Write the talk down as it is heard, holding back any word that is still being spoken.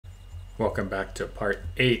Welcome back to part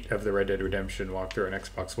 8 of the Red Dead Redemption walkthrough on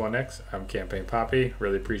Xbox One X. I'm CampaignPapi.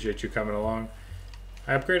 Really appreciate you coming along.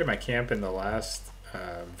 I upgraded my camp in the last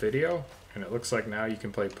video, and it looks like now you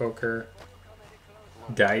can play poker,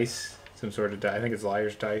 dice, some sort of dice. I think it's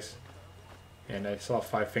liar's dice. And I saw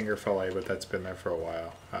Five Finger Fillet, but that's been there for a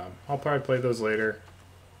while. I'll probably play those later.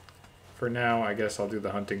 For now, I guess I'll do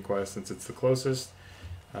the hunting quest since it's the closest.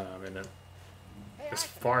 As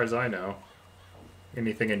far as I know,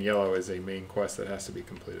 anything in yellow is a main quest that has to be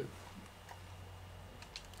completed.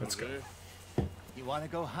 Let's go. You want to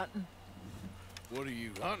go hunting? What are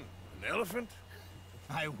you hunting? An elephant?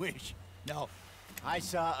 I wish. No. I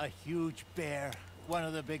saw a huge bear. One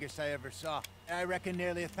of the biggest I ever saw. I reckon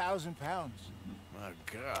nearly 1,000 pounds. My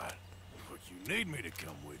God. But you need me to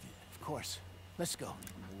come with you. Of course. Let's go.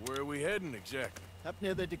 Where are we heading exactly? Up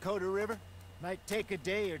near the Dakota River. Might take a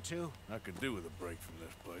day or two. I could do with a break from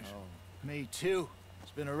this place. Oh, me too.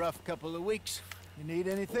 It's been a rough couple of weeks. You need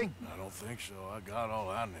anything? I don't think so. I got all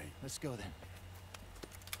I need. Let's go then.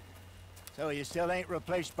 So you still ain't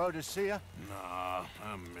replaced Boadicea? Nah,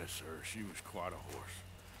 I miss her. She was quite a horse.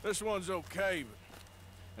 This one's okay,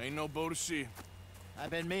 but ain't no Boadicea. I've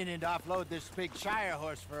been meaning to offload this big Shire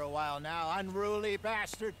horse for a while now. Unruly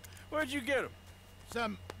bastard. Where'd you get him?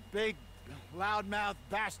 Some big, loudmouth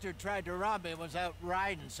bastard tried to rob me and was out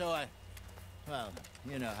riding, so well,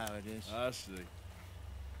 you know how it is. I see.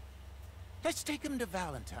 Let's take him to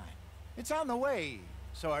Valentine. It's on the way,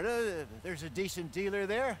 sorta. There's a decent dealer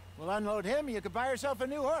there. We'll unload him, you could buy yourself a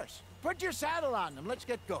new horse. Put your saddle on him, let's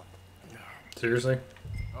get going. Seriously?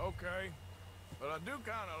 Okay. But I do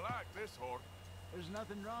kinda like this horse. There's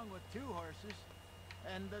nothing wrong with two horses,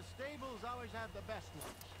 and the stables always have the best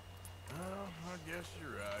ones. Well, I guess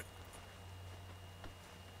you're right.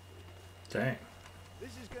 Dang.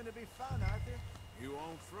 This is gonna be fun, Arthur. You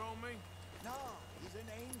won't throw me? No, he's an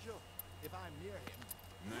angel, if I'm near him.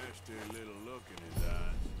 Nasty little look in his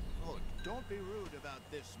eyes. Oh, don't be rude about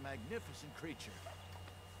this magnificent creature.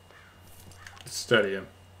 Study him.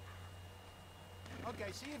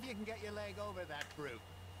 Okay, see if you can get your leg over that brute.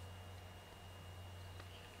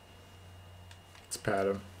 Let's pat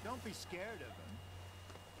him. Don't be scared of him.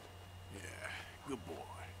 Yeah, good boy.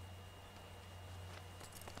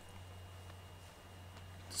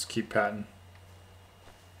 Just keep patting.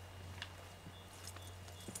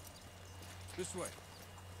 This way.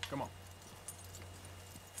 Come on.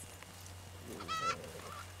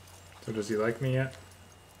 So does he like me yet?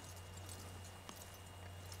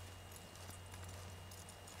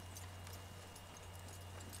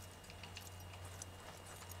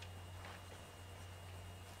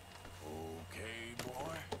 Okay,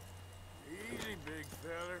 boy. Easy, big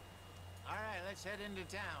feller. All right, let's head into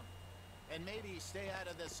town. And maybe stay out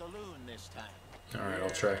of the saloon this time. Alright, I'll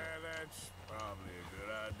try. Yeah, that's probably a good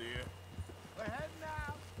idea. We're heading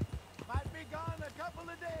out. Might be gone a couple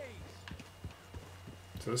of days.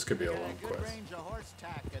 So this could be a Got long a good quest. range of horse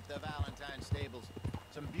tack at the Valentine stables.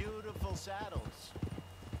 Some beautiful saddles.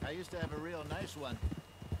 I used to have a real nice one.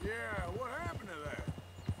 Yeah, what happened to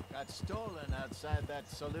that? Got stolen outside that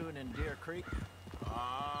saloon in Deer Creek.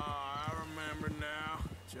 Ah, I remember now.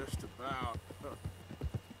 Just about.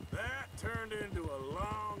 That turned into a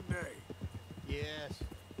long day. Yes.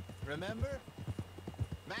 Remember?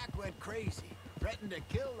 Mac went crazy, threatened to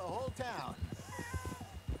kill the whole town.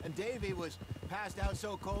 And Davy was passed out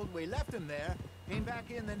so cold we left him there, came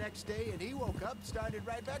back in the next day, and he woke up, started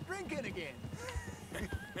right back drinking again.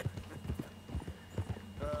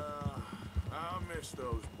 I'll miss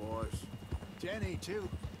those boys. Jenny, too.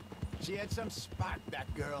 She had some spark,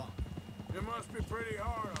 that girl. It must be pretty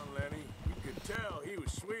hard on Lenny. You could tell he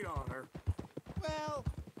was sweet on her. Well,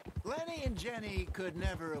 Lenny and Jenny could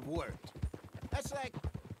never have worked. That's like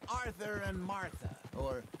Arthur and Martha,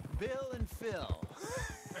 or Bill and Phil.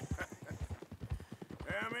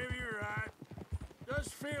 Yeah, maybe you're right. Does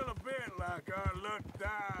feel a bit like our luck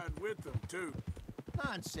died with them, too.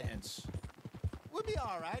 Nonsense. We'll be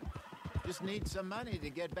all right. Just need some money to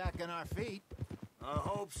get back on our feet. I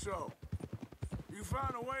hope so. You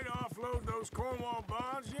find a way to offload those Cornwall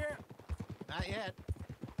bonds yet? Not yet.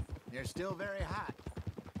 They're still very hot.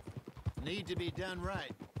 Need to be done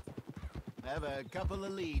right. I have a couple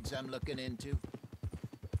of leads I'm looking into.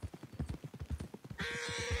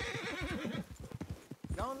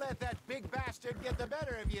 Don't let that big bastard get the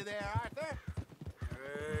better of you there, Arthur.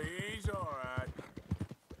 He's all right.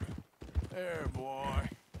 There, boy.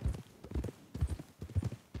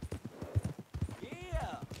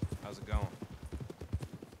 Yeah. How's it going?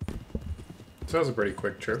 So that was a pretty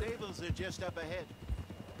quick trip. Stables are just up ahead.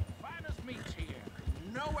 Finest meats here.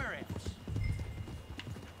 Nowhere else.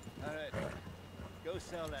 All right. Go Go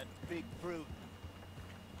sell that big brute.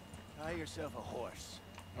 Buy yourself a horse.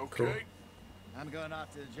 Okay. Cool. I'm going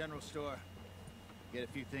off to the general store. Get a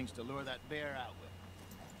few things to lure that bear out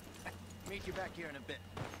with. Meet you back here in a bit.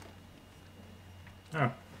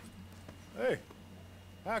 Oh, Hey,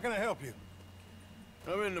 how can I help you?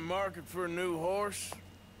 I'm in the market for a new horse.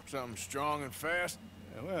 Something strong and fast.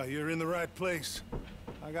 Yeah, well, you're in the right place.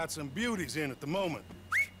 I got some beauties in at the moment.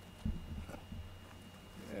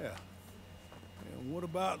 Yeah. And what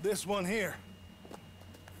about this one here?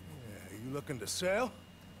 Yeah, you looking to sell?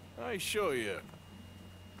 I ain't sure yet.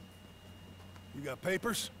 You got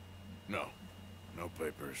papers? No. No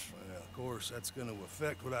papers. Well, of course, that's gonna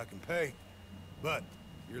affect what I can pay. But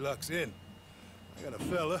your luck's in. I got a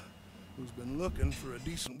fella who's been looking for a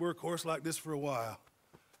decent workhorse like this for a while.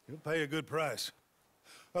 He'll pay a good price.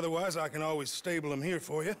 Otherwise, I can always stable him here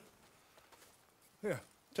for you. Here,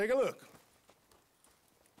 take a look.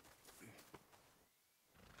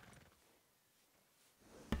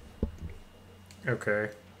 okay.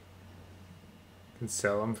 Can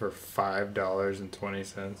sell them for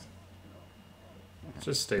 $5.20.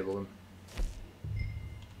 Just stable them.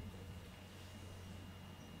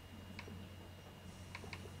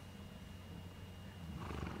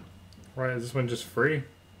 Why is this one just free?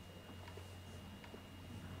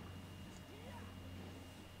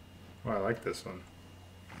 Oh, I like this one.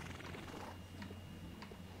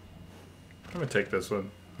 I'm gonna take this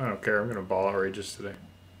one. I don't care. I'm gonna ball outrageous today.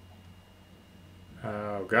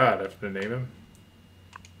 Oh God, I have to name him.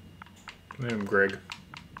 Name him Greg.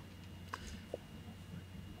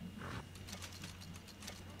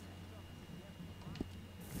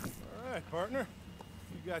 All right, partner.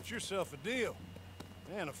 You got yourself a deal.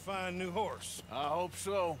 And a fine new horse. I hope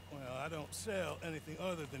so. Well, I don't sell anything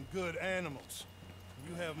other than good animals.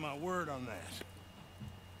 You have my word on that.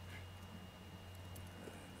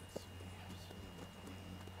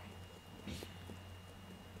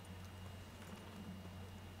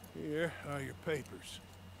 Here are your papers.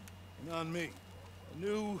 And on me, a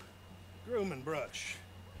new grooming brush.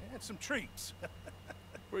 And some treats.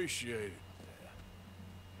 Appreciate it.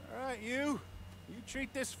 All right, you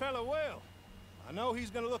treat this fella well. I know he's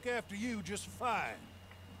gonna look after you just fine.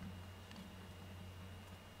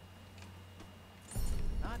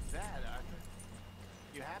 Not bad, Arthur.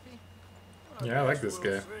 You happy? Yeah, I like guess this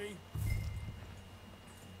we'll guy. see.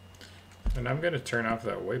 And I'm gonna turn off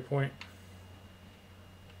that waypoint.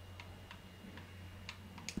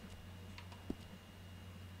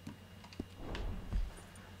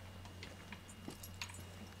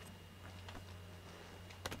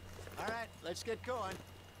 All right, let's get going.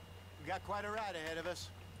 We got quite a ride ahead of us.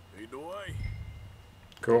 Lead the way.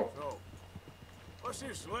 Cool. So, what's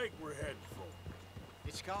this lake we're heading for?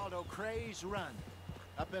 It's called O'Creagh's Run,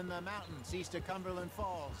 up in the mountains east of Cumberland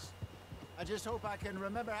Falls. I just hope I can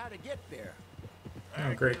remember how to get there.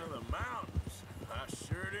 Oh, great. Back into the mountains. I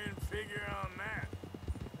sure didn't figure on that.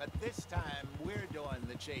 But this time, we're doing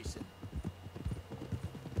the chasing.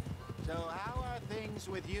 So how are things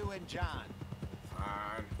with you and John?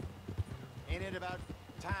 Fine. Ain't it about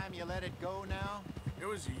time you let it go now? It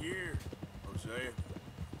was a year, Hosea.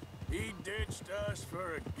 He ditched us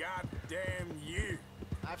for a goddamn year.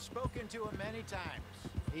 I've spoken to him many times.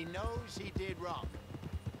 He knows he did wrong.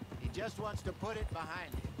 He just wants to put it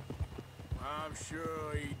behind him. I'm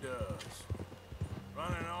sure he does.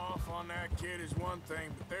 Running off on that kid is one thing,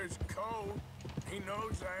 but there's code. He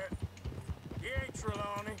knows that. He ain't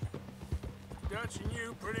Trelawney. Dutch and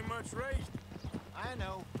you pretty much raised him. I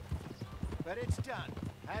know. But it's done.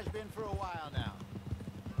 Has been for a while now.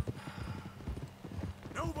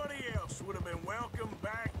 Nobody else would have been welcomed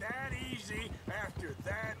back that easy after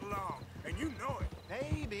that long. And you know it.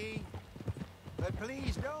 Maybe. But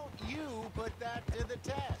please don't you put that to the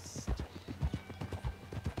test.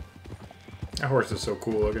 That horse is so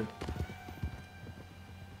cool looking.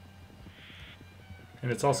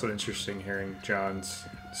 And it's also interesting hearing John's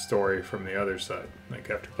story from the other side, like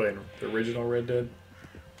after playing the original Red Dead.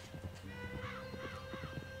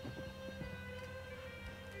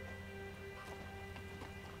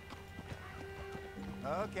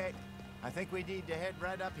 Okay. I think we need to head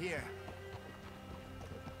right up here.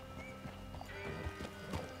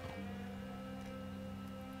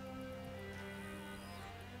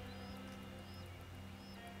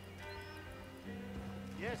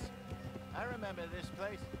 Yes, I remember this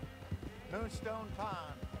place. Moonstone Pond.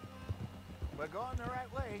 We're going the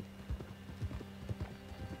right way.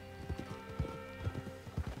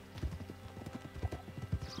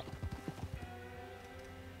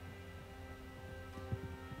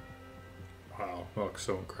 Wow, that looks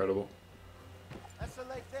so incredible. That's the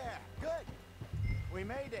lake there. Good. We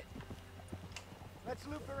made it. Let's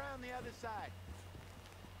loop around the other side.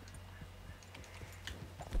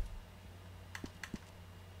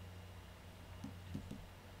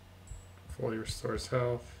 Fully restores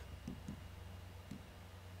health.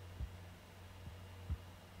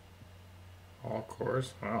 All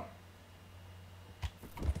cores. Wow.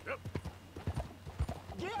 Yep.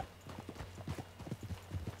 Yep.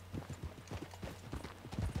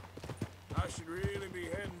 I should really be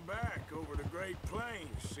heading back over the Great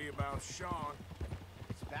Plains, see about Sean.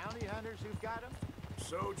 It's bounty hunters who've got him.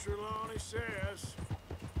 So Trelawney says.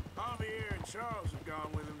 Javier and Charles have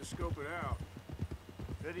gone with him to scope it out.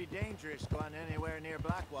 Pretty dangerous going anywhere near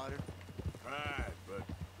Blackwater. Right, but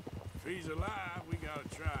if he's alive, we gotta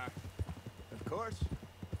try. Of course.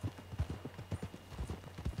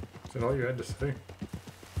 Is that all you had to say?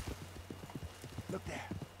 Look there.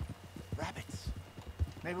 Rabbits.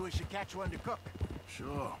 Maybe we should catch one to cook.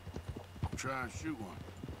 Sure. Try and shoot one.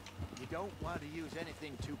 You don't want to use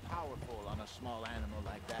anything too powerful on a small animal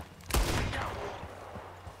like that.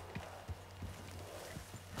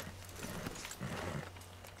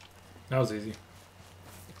 That was easy.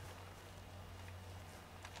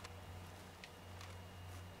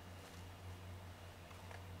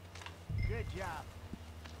 Good job.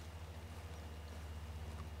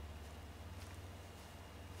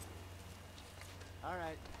 All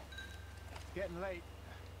right. Getting late.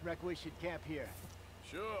 Reckon we should camp here.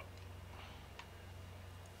 Sure.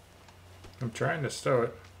 I'm trying to stow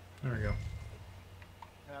it. There we go.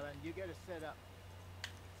 Well, then you get us set up.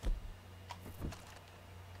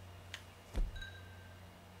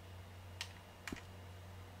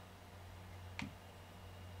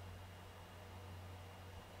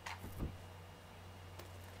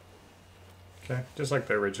 Okay, just like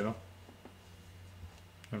the original.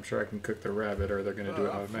 I'm sure I can cook the rabbit or they're going to do it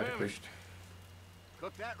I'm automatically. famished.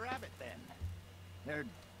 Cook that rabbit then. They're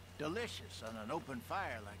delicious on an open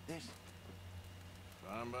fire like this.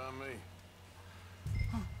 Fine by me.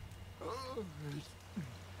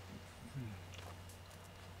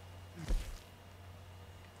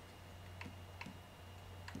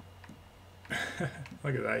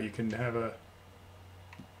 Look at that, you can have a...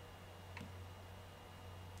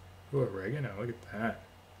 Ooh, oregano, look at that.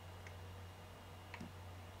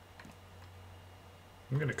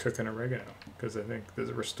 I'm gonna cook an oregano, because I think, does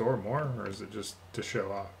it restore more, or is it just to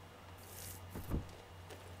show off?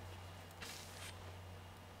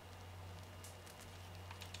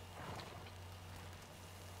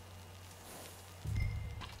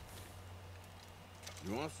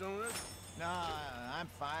 You want some of this? No, I'm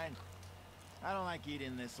fine. I don't like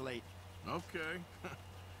eating this late. Okay.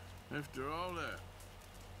 After all that.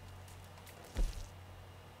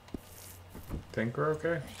 Think we're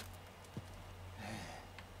okay?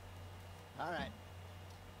 All right.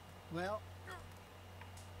 Well,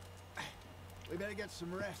 we better get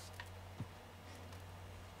some rest.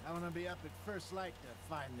 I want to be up at first light to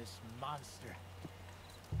find this monster.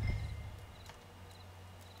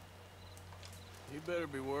 He better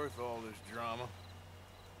be worth all this drama.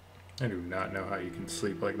 I do not know how you can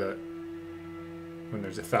sleep like that when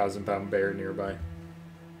there's a 1,000-pound bear nearby.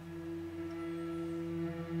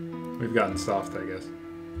 We've gotten soft, I guess.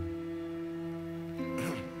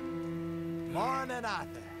 Morning,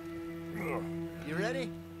 Arthur. You ready?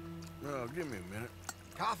 Oh, give me a minute.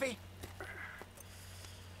 Coffee?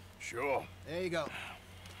 Sure. There you go.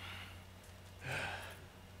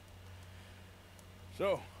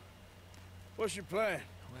 So, what's your plan?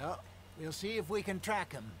 Well, we'll see if we can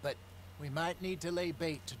track him, but we might need to lay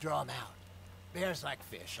bait to draw him out. Bears like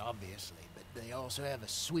fish, obviously, but they also have a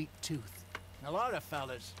sweet tooth. A lot of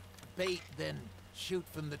fellas bait, then shoot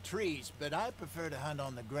from the trees, but I prefer to hunt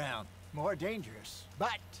on the ground. More dangerous,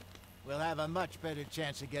 but we'll have a much better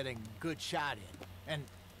chance of getting a good shot in. And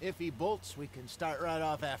if he bolts, we can start right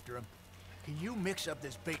off after him. Can you mix up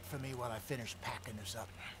this bait for me while I finish packing this up?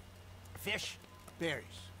 Fish, berries.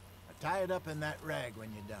 Tie it up in that rag when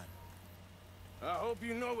you're done. I hope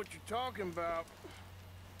you know what you're talking about.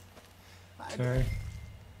 Okay.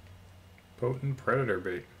 Potent predator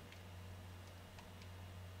bait.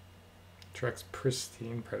 Attracts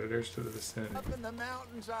pristine predators to the vicinity. Up in the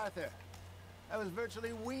mountains, Arthur. I was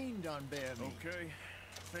virtually weaned on bear meat. Okay.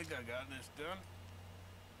 I think I got this done.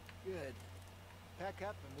 Good. Pack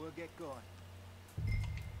up and we'll get going.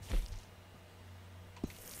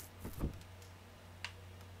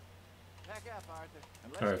 Pack up, Arthur.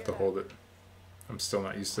 And let's I have get to at hold it. I'm still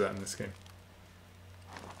not used to that in this game.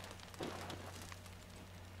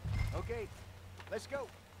 Okay, let's go.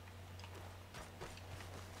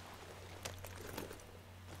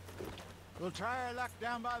 We'll try our luck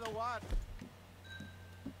down by the water.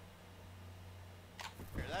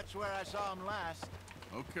 That's where I saw him last.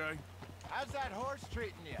 Okay. How's that horse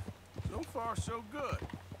treating you? So far, so good.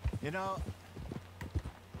 You know,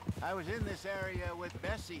 I was in this area with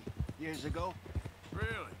Bessie years ago.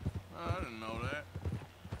 Really? Oh, I didn't know that.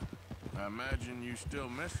 I imagine you still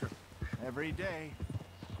miss her. Every day.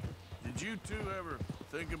 Did you two ever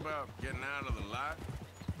think about getting out of the lot?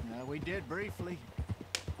 We did briefly.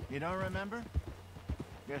 You don't remember?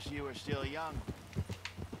 Guess you were still young.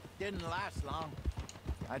 Didn't last long.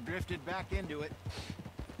 I drifted back into it.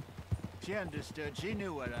 She understood. She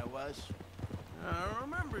knew what I was. I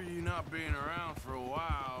remember you not being around for a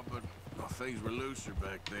while, but well, things were looser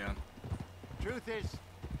back then. Truth is,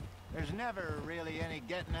 there's never really any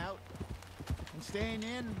getting out. And staying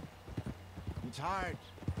in, it's hard.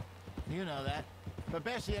 You know that. But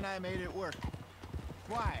Bessie and I made it work.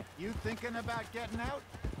 Why? You thinking about getting out?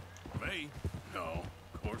 Me? No,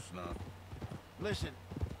 of course not. Listen,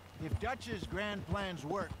 if Dutch's grand plans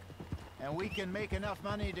work, and we can make enough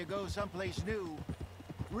money to go someplace new,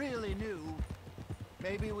 really new,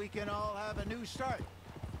 maybe we can all have a new start.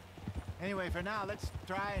 Anyway, for now, let's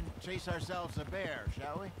try and chase ourselves a bear,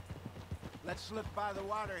 shall we? Let's slip by the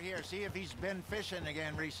water here, see if he's been fishing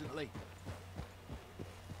again recently.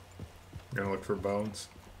 Gonna look for bones.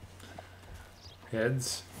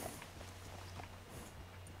 Heads.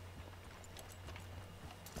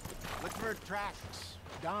 Look for tracks,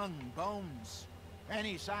 dung, bones,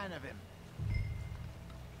 any sign of him.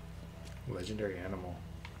 Legendary animal.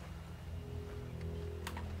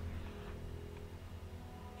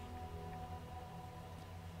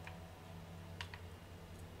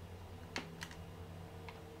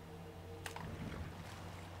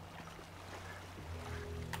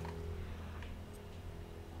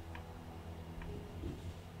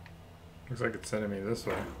 Looks like it's sending me this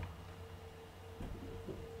way.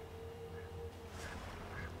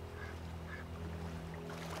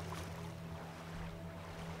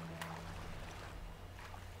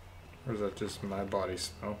 Or is that just my body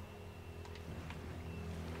smell?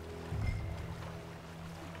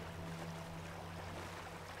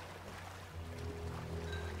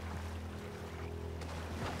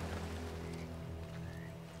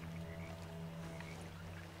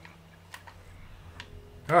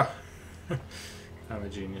 Ah! I'm a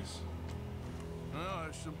genius. Oh,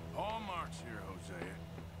 there's some paw marks here, Hosea.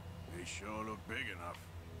 They sure look big enough.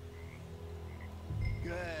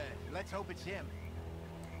 Good. Let's hope it's him.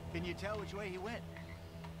 Can you tell which way he went?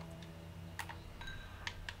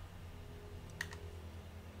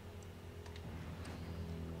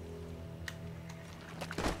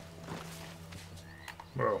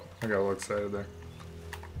 Whoa, I got a little excited there.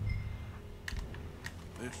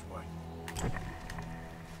 This way.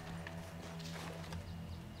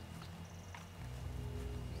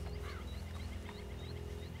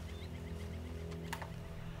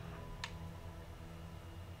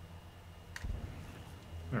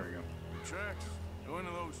 There we go. Tracks. Go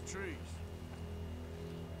into those trees.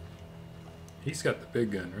 He's got the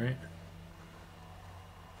big gun, right?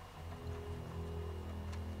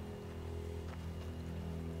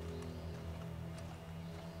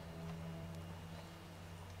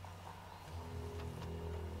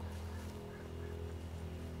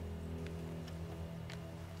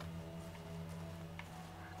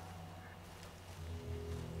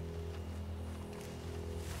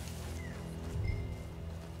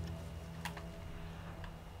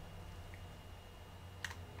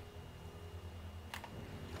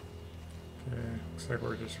 Okay, looks like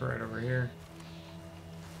we're just right over here.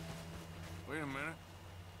 Wait a minute.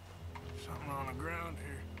 Something on the ground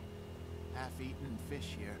here. Half-eaten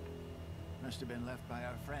fish here. Must have been left by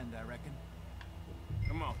our friend, I reckon.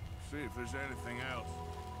 Come on, see if there's anything else.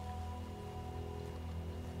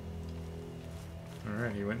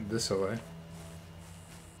 Alright, he went this way.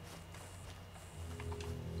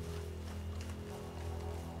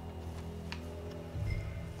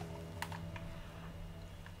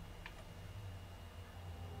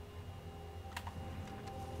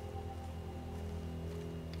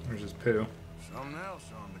 There's his poo. Something else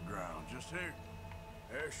on the ground, just here.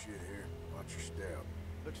 There's shit here. Watch your step.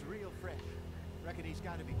 Looks real fresh. Reckon he's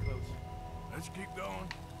got to be close. Let's keep going.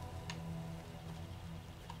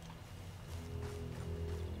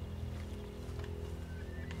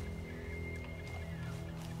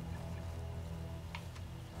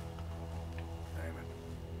 Damn it.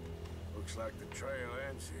 Looks like the trail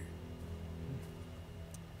ends here.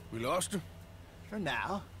 We lost him? For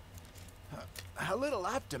now. A little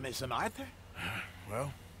optimism, Arthur.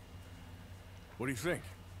 Well, what do you think?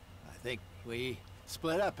 I think we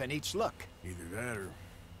split up and each look. Either that or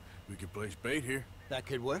we could place bait here. That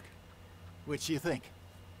could work. Which you think?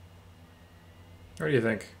 What do you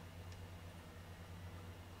think?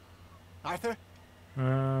 Arthur,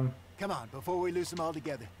 Um, come on, before we lose them all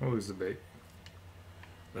together. we'll lose the bait.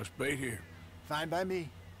 Let's bait here. Fine by me.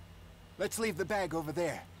 Let's leave the bag over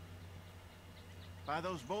there. By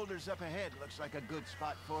those boulders up ahead, looks like a good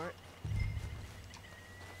spot for it.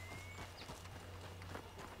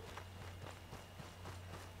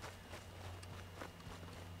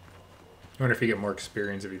 I wonder if you get more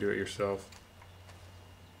experience if you do it yourself.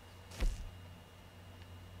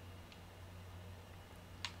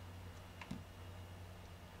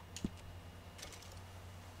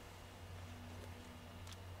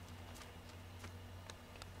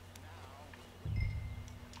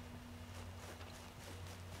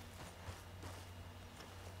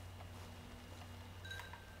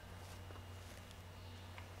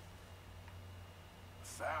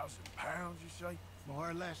 £1,000, you say? More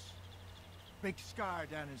or less. Big scar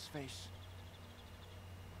down his face.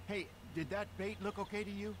 Hey, did that bait look okay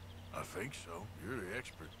to you? I think so. You're the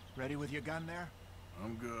expert. Ready with your gun there?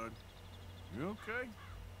 I'm good. You okay?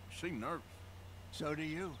 You seem nervous. So do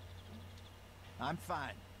you. I'm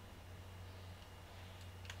fine.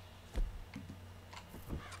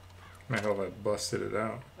 Might have I busted it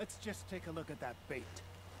out. Let's just take a look at that bait.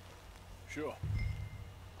 Sure.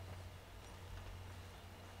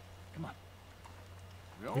 Come on.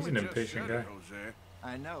 We He's only an just impatient said it, guy. Jose.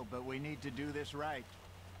 I know, but we need to do this right.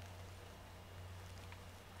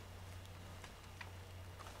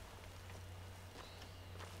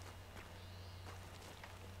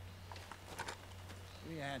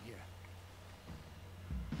 Give me a hand here.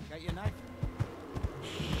 Got your knife?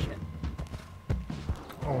 Shit.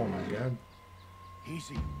 Oh my god.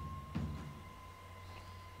 Easy. No,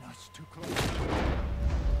 it's too close.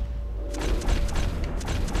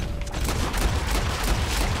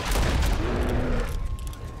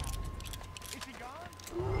 Is he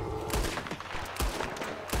gone?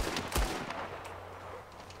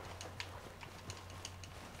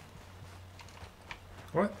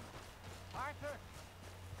 What? Arthur!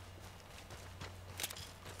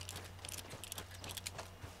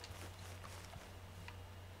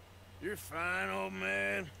 You're fine, old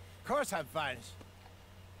man. Of course I'm fine.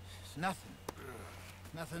 It's nothing.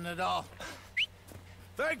 Nothing at all.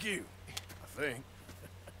 Thank you, I think.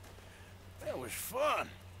 That was fun.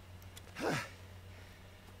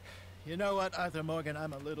 You know what, Arthur Morgan?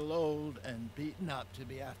 I'm a little old and beaten up to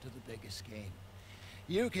be after the biggest game.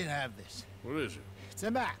 You can have this. What is it? It's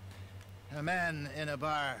a map. A man in a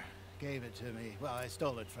bar gave it to me. Well, I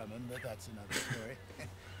stole it from him, but that's another story.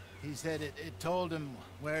 He said it told him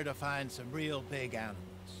where to find some real big animals.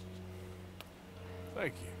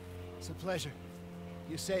 Thank you. It's a pleasure.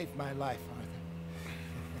 You saved my life, Arthur.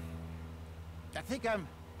 I think I'm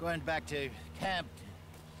going back to camp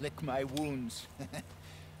to lick my wounds.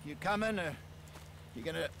 You coming, or you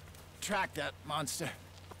gonna track that monster?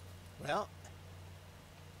 Well,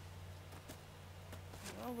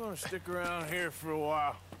 I'm gonna stick around here for a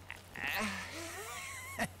while.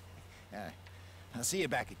 I'll see you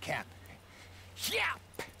back at camp. Yeah.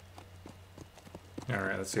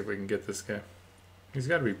 Alright, let's see if we can get this guy. He's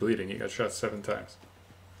got to be bleeding. He got shot 7 times.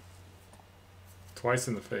 Twice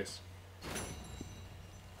in the face.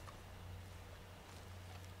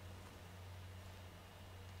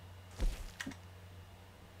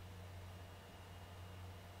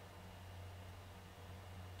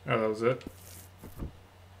 Oh, that was it?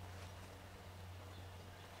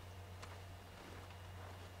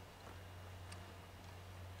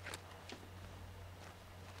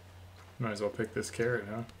 Might as well pick this carrot,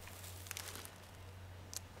 huh?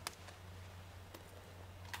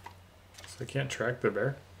 So I can't track the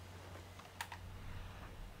bear?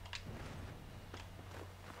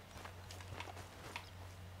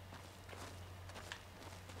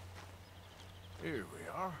 Here we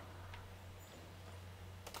are.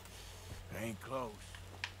 Ain't close.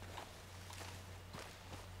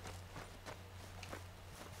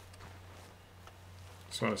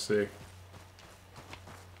 Just want to see.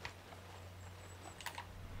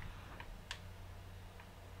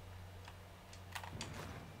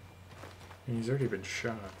 He's already been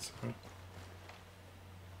shot, so...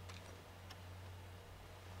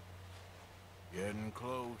 Getting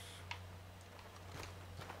close.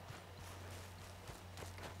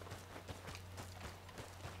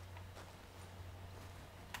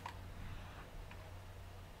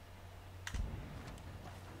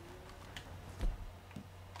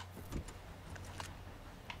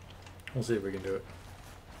 We'll see if we can do it.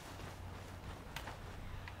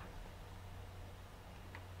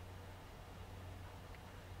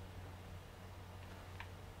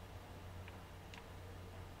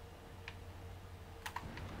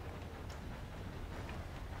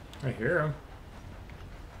 I hear him.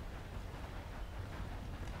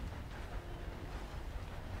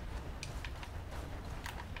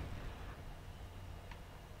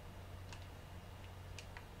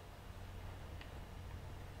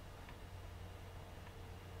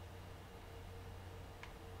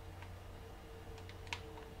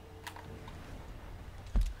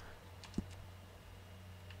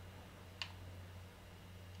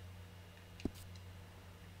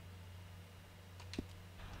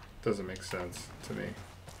 Doesn't make sense to me.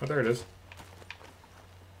 Oh, there it is.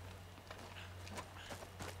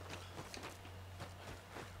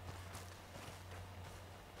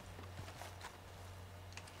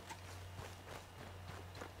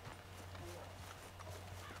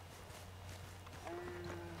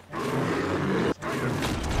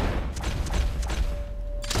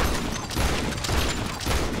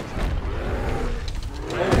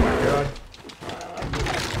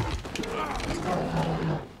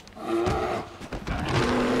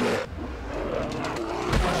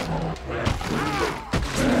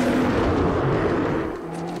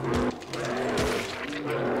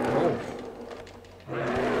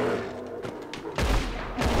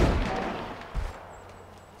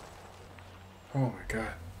 Oh my god.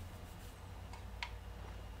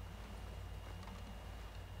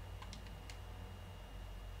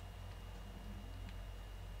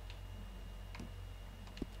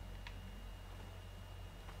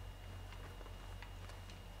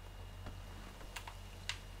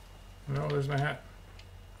 No, there's my hat.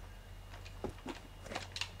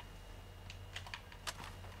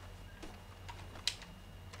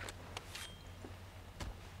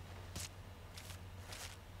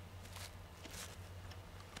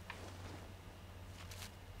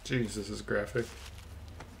 Jeez, this is graphic.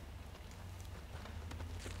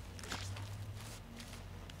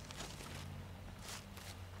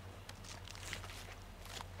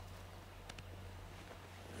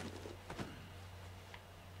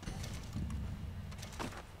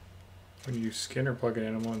 When you skin or plug an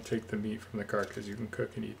animal and take the meat from the carcass, you can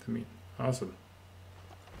cook and eat the meat. Awesome.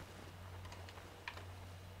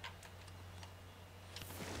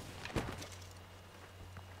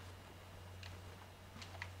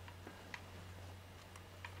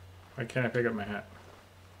 Why can't I pick up my hat?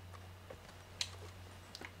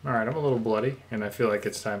 Alright, I'm a little bloody, and I feel like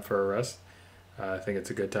it's time for a rest. I think it's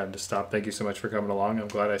a good time to stop. Thank you so much for coming along. I'm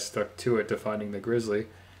glad I stuck to it to finding the grizzly.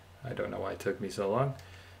 I don't know why it took me so long.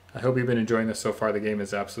 I hope you've been enjoying this so far. The game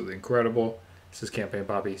is absolutely incredible. This is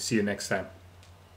CampaignPapi. See you next time.